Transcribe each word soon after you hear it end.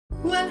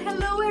Well,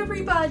 hello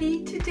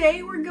everybody.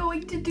 Today we're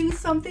going to do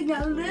something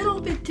a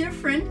little bit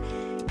different,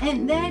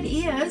 and that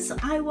is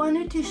I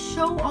wanted to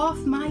show off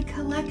my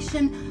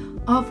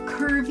collection of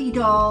Curvy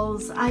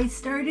dolls. I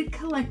started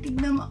collecting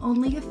them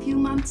only a few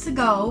months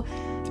ago,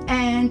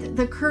 and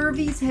the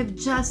Curvies have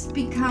just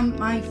become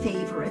my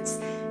favorites.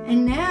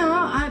 And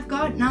now I've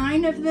got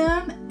 9 of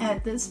them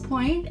at this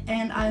point,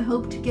 and I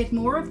hope to get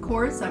more, of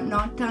course. I'm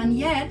not done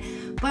yet.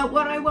 But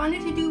what I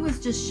wanted to do was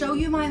just show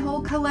you my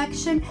whole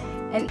collection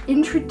and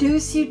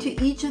introduce you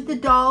to each of the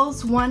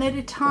dolls one at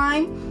a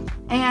time.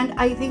 And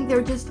I think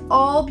they're just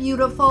all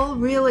beautiful.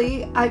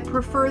 Really, I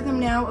prefer them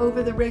now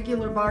over the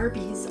regular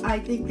Barbies. I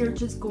think they're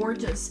just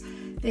gorgeous.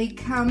 They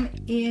come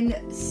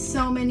in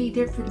so many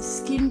different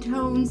skin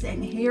tones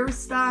and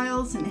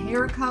hairstyles and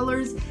hair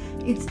colors.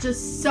 It's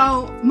just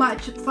so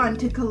much fun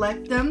to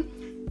collect them.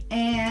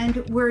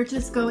 And we're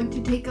just going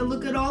to take a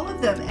look at all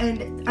of them.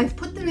 And I've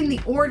put them in the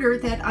order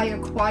that I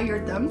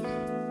acquired them.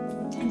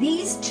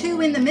 These 2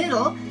 in the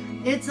middle,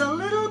 it's a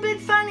little bit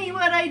funny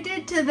what I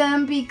did to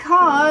them,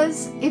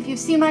 because if you've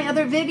seen my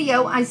other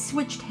video, I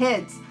switched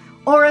heads.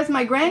 Or as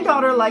my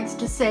granddaughter likes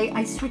to say,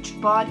 I switched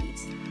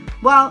bodies.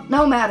 Well,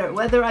 no matter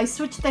whether I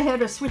switched the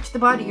head or switched the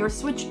body or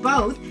switched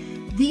both,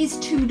 these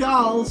 2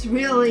 dolls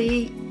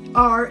really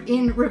are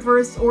in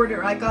reverse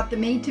order. I got the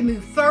Made to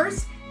Move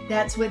first.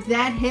 That's with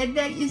that head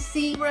that you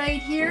see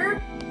right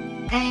here.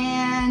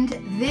 And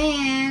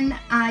then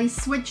I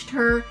switched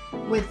her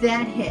with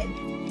that head.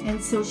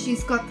 And so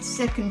she's got the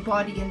second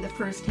body in the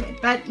first head.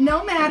 But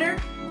no matter,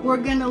 we're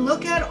gonna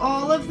look at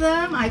all of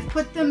them. I've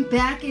put them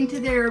back into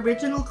their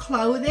original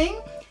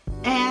clothing,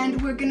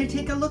 and we're gonna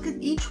take a look at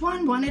each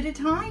one at a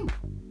time.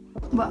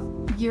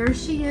 Well, here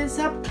she is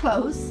up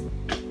close.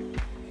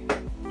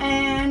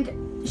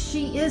 And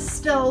she is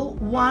still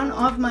one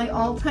of my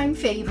all-time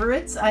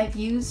favorites. I've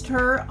used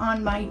her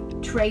on my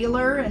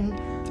trailer and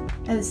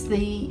as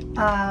the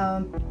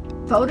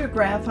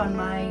photograph on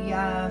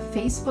my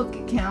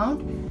Facebook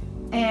account,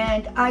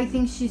 and I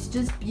think she's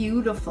just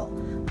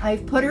beautiful.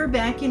 I've put her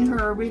back in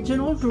her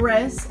original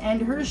dress and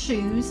her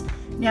shoes.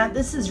 Now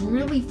this is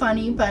really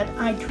funny, but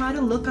I try to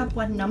look up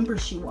what number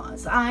she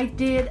was. I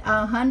did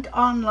a hunt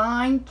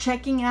online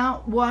checking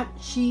out what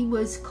she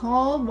was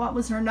called, what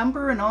was her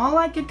number, and all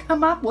I could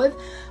come up with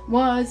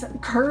was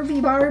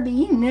Curvy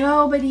Barbie.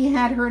 Nobody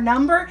had her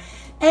number.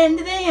 And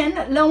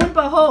then, lo and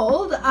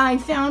behold, I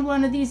found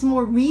one of these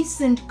more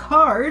recent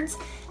cards,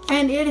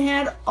 and it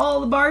had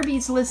all the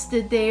Barbies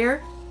listed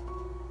there,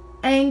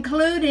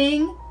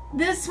 including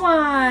this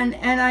one.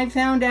 And I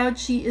found out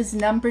she is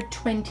number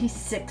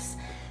 26.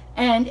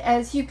 And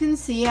as you can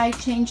see, I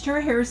changed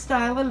her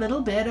hairstyle a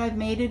little bit. I've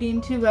made it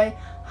into a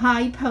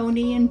high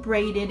pony and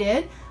braided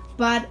it.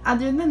 But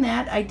other than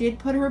that, I did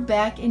put her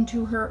back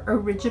into her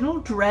original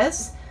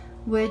dress,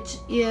 which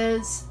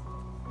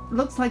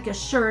looks like a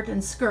shirt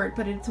and skirt,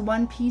 but it's a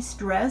one-piece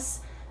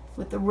dress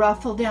with the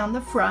ruffle down the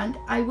front.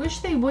 I wish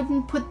they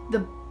wouldn't put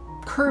the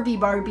Curvy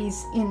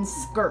Barbies in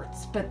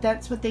skirts, but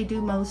that's what they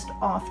do most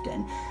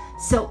often.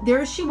 So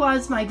there she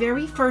was, my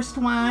very first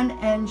one,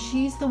 and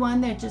she's the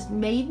one that just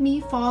made me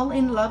fall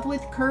in love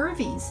with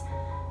Curvies.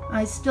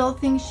 I still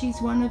think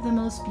she's one of the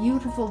most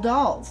beautiful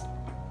dolls.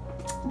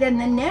 Then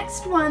the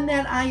next one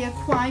that I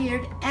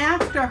acquired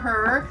after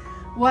her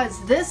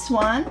was this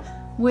one,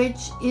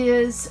 which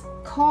is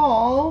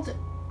called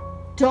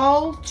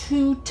Doll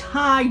to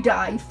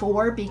Tie-Dye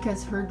For,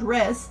 because her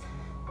dress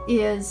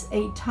is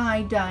a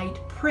tie-dyed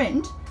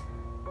print.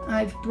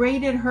 I've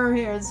braided her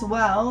hair as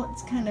well.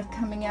 It's kind of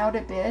coming out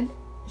a bit.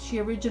 She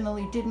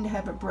originally didn't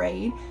have a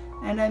braid,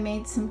 and I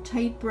made some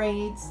tight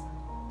braids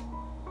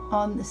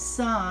on the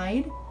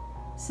side.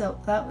 So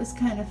that was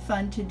kind of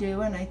fun to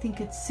do, and I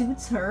think it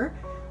suits her.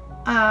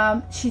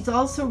 She's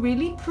also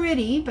really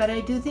pretty, but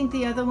I do think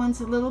the other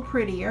one's a little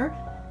prettier.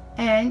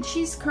 And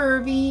she's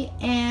curvy,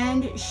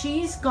 and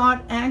she's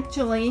got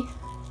actually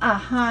a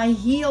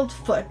high-heeled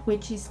foot,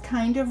 which is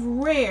kind of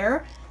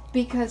rare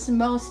because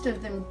most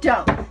of them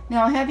don't.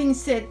 Now, having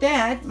said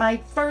that, my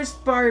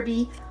first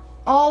Barbie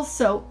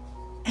also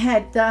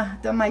had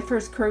my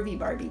first Curvy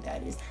Barbie,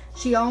 that is.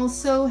 She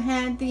also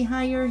had the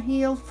higher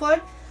heel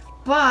foot,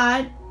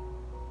 but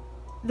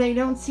they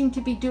don't seem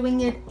to be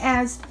doing it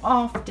as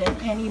often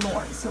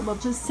anymore. So we'll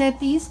just set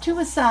these 2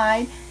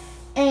 aside.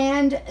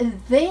 And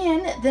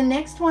then the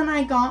next one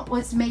I got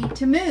was Made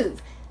to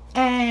Move.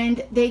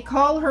 And they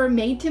call her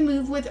Made to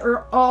Move with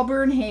her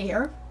auburn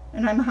hair.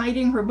 And I'm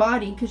hiding her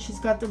body because she's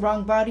got the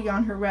wrong body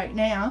on her right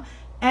now.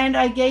 And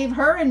I gave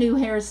her a new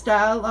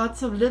hairstyle,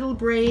 lots of little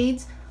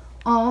braids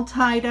all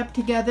tied up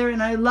together.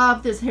 And I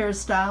love this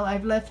hairstyle.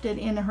 I've left it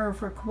in her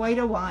for quite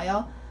a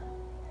while.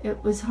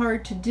 It was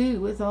hard to do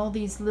with all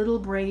these little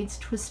braids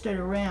twisted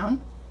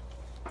around.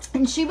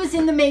 And she was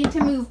in the Made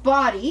to Move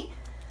body.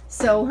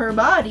 So her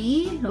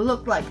body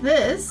looked like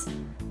this.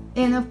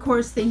 And of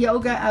course the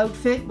yoga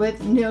outfit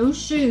with no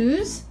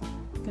shoes,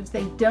 because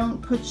they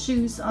don't put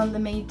shoes on the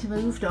Made to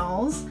Move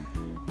dolls.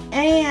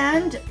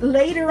 And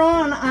later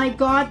on I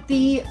got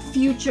the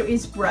Future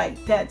is Bright.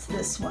 That's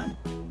this one.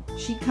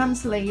 She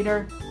comes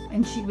later.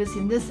 and she was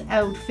in this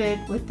outfit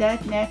with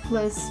that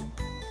necklace.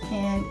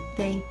 And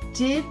they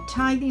did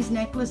tie these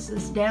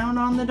necklaces down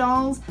on the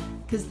dolls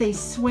because they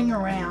swing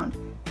around.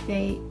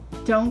 They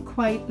don't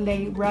quite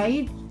lay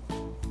right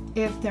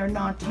if they're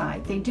not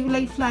tied. They do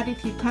lay flat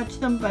if you touch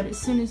them, but as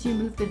soon as you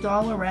move the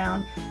doll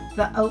around,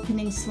 the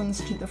opening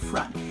swings to the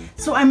front.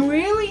 So I'm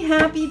really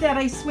happy that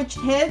I switched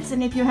heads,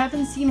 and if you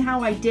haven't seen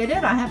how I did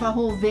it, I have a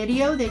whole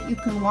video that you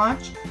can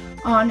watch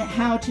on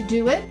how to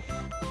do it.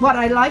 What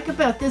I like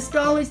about this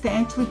doll is they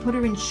actually put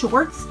her in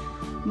shorts,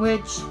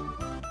 which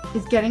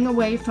is getting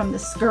away from the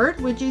skirt,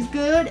 which is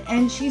good,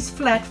 and she's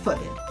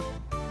flat-footed.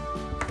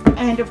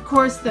 And of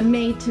course the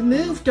Made to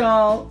Move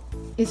doll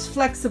is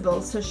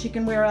flexible, so she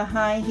can wear a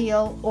high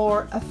heel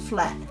or a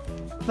flat.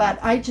 But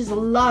I just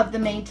love the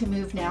Made to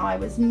Move now. I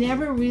was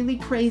never really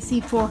crazy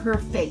for her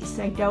face.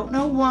 I don't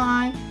know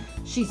why.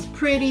 She's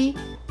pretty,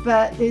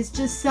 but there's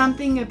just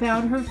something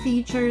about her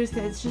features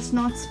that's just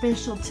not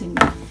special to me.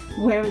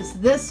 Whereas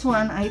this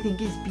one I think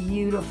is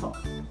beautiful.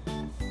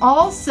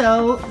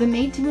 Also, the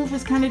Made to Move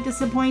was kind of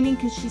disappointing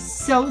because she's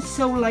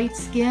so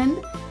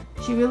light-skinned.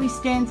 She really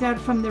stands out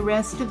from the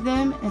rest of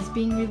them as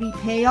being really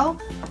pale.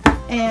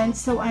 And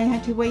so I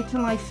had to wait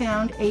till I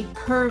found a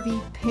curvy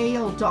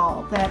pale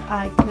doll that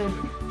I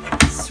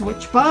could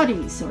switch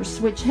bodies or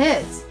switch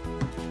heads.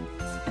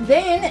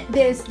 Then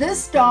there's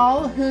this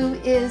doll who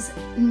is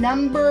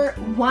number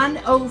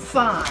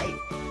 105.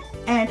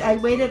 And I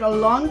waited a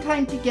long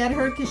time to get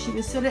her because she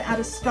was sort of out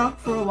of stock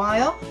for a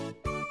while.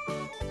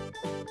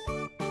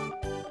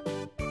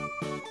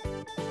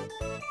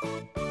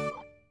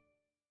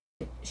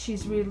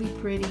 She's really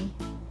pretty.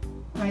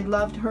 I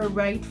loved her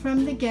right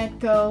from the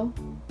get-go.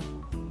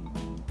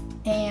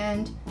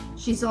 And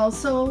she's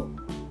also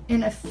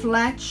in a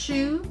flat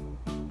shoe.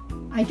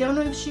 I don't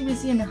know if she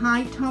was in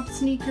high top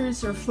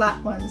sneakers or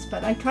flat ones,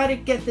 but I try to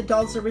get the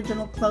doll's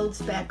original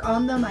clothes back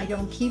on them. I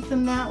don't keep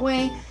them that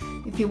way.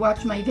 If you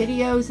watch my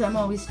videos, I'm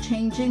always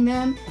changing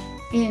them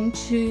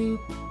into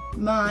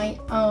my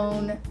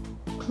own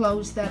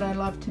clothes that I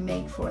love to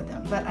make for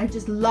them. But I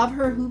just love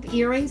her hoop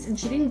earrings, and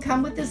she didn't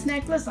come with this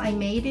necklace. I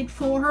made it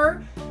for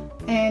her,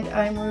 and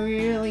I'm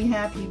really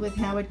happy with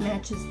how it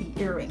matches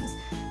the earrings.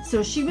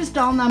 So she was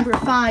doll number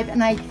 5,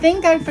 and I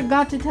think I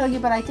forgot to tell you,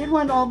 but I did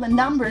want all the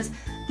numbers.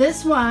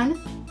 This one,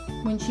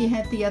 when she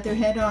had the other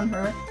head on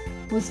her,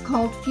 was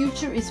called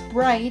Future is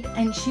Bright,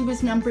 and she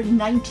was number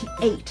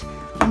 98.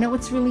 I know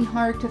it's really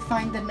hard to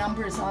find the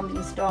numbers on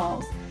these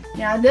dolls.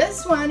 Now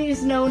this one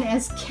is known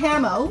as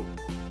Camo.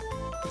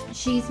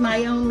 She's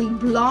my only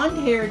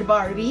blonde-haired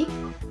Barbie.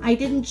 I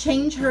didn't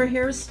change her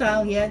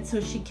hairstyle yet, so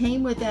she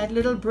came with that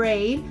little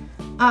braid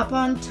up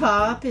on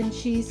top, and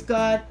she's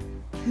got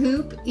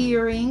hoop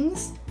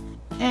earrings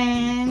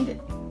and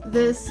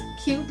this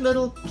cute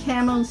little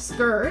camo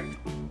skirt,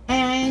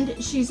 and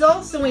she's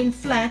also in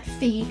flat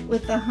feet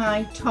with the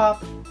high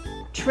top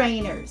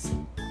trainers.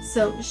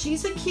 So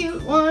she's a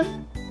cute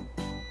one,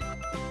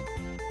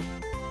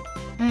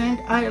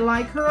 and I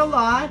like her a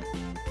lot,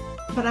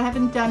 but I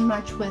haven't done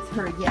much with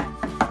her yet.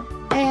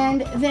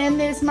 And then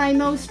there's my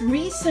most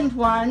recent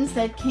ones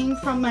that came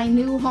from my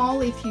new haul,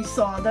 if you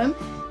saw them.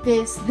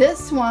 There's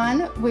this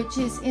one, which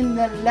is in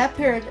the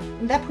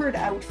leopard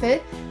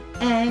outfit,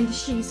 and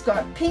she's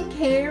got pink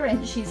hair,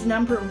 and she's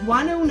number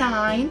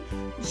 109.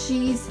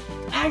 She's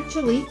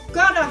actually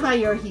got a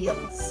higher heel,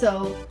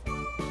 so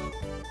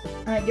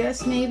I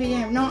guess maybe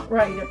I'm not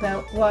right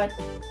about what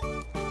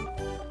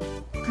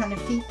kind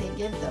of feet they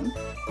give them.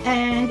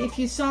 And if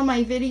you saw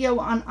my video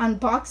on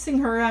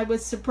unboxing her, I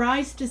was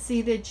surprised to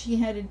see that she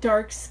had a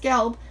dark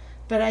scalp,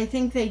 but I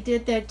think they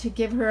did that to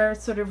give her a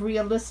sort of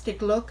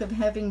realistic look of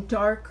having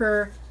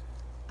darker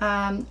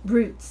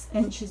roots.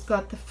 And she's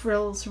got the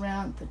frills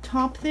around the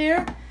top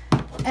there.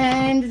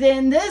 And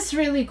then this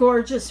really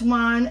gorgeous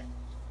one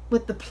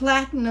with the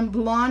platinum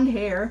blonde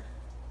hair,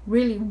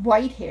 really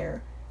white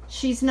hair.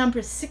 She's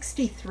number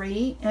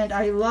 63, and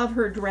I love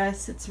her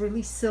dress. It's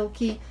really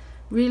silky,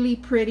 really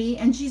pretty,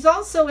 and she's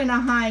also in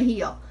a high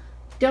heel.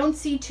 Don't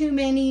see too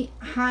many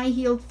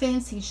high-heeled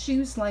fancy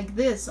shoes like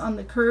this on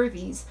the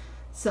Curvies,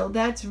 so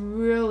that's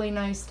really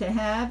nice to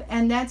have.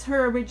 And that's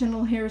her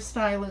original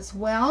hairstyle as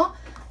well.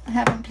 I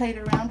haven't played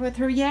around with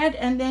her yet.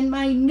 And then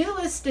my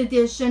newest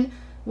edition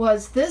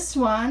was this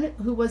one,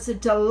 who was a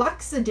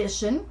deluxe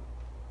edition,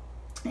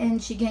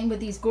 and she came with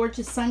these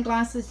gorgeous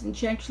sunglasses, and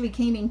she actually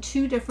came in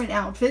 2 different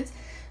outfits.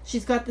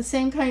 She's got the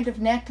same kind of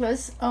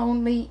necklace,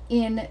 only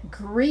in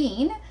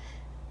green,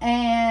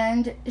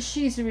 and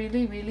she's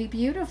really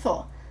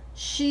beautiful.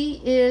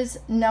 She is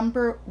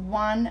number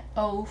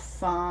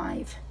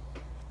 105,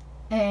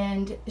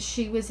 and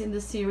she was in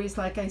the series,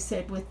 like I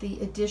said, with the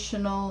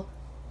additional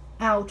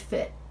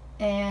outfit.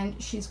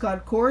 And she's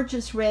got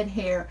gorgeous red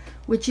hair,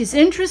 which is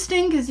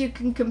interesting because you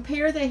can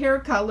compare the hair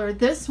color.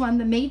 This one,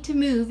 the Made to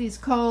Move, is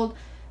called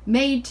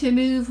Made to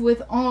Move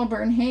with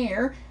auburn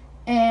hair,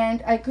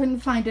 and I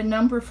couldn't find a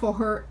number for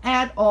her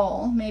at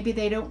all. Maybe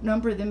they don't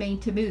number the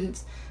Made to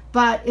Moves,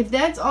 but if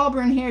that's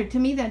auburn hair, to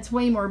me that's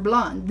way more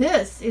blonde.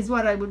 This is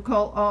what I would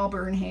call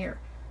auburn hair.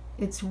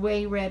 It's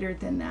way redder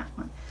than that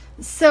one.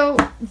 So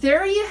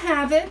there you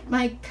have it,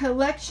 my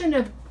collection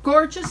of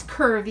gorgeous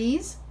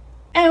curvies.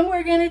 And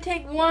we're going to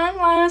take one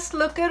last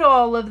look at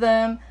all of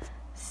them.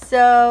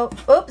 So,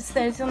 oops,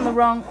 that's in the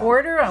wrong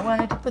order. I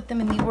wanted to put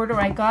them in the order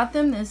I got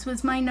them. This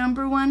was my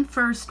number one,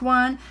 first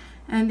one.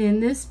 And then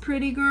this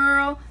pretty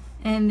girl.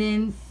 And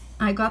then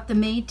I got the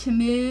Made to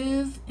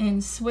Move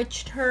and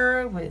switched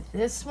her with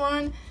this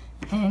one.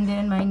 And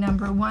then my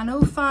number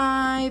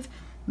 105,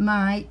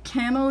 my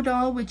Camo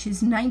Doll, which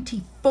is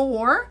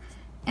 94.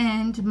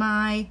 And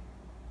my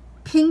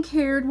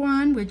pink-haired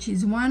one, which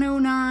is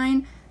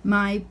 109.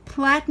 My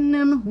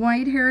Platinum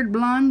white-haired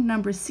blonde,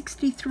 number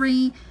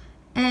 63.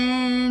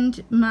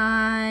 And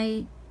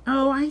my,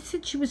 oh, I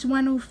said she was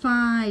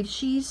 105.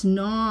 She's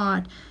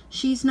not.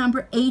 She's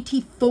number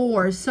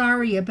 84.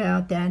 Sorry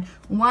about that.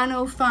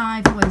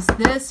 105 was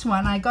this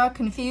one. I got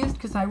confused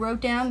because I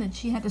wrote down that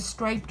she had a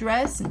striped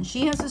dress, and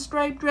she has a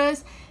striped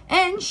dress,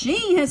 and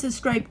she has a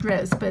striped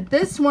dress. But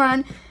this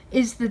one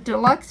is the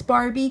deluxe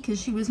Barbie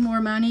because she was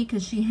more money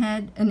because she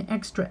had an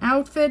extra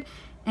outfit,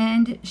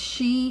 and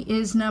she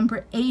is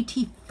number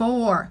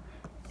 84.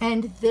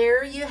 And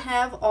there you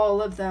have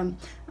all of them.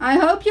 I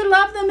hope you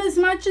love them as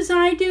much as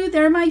I do.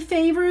 They're my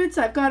favorites.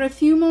 I've got a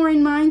few more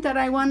in mind that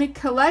I want to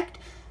collect,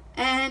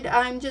 and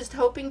I'm just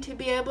hoping to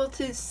be able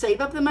to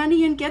save up the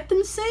money and get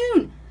them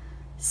soon.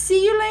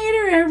 See you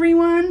later,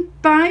 everyone.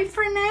 Bye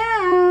for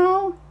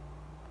now.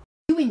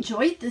 If you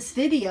enjoyed this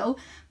video,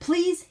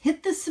 please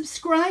hit the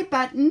subscribe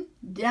button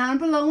down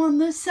below on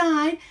the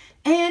side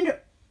and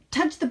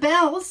touch the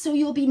bell so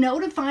you'll be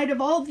notified of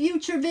all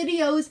future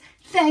videos.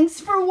 Thanks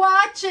for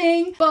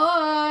watching.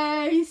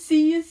 Bye.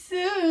 See you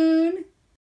soon.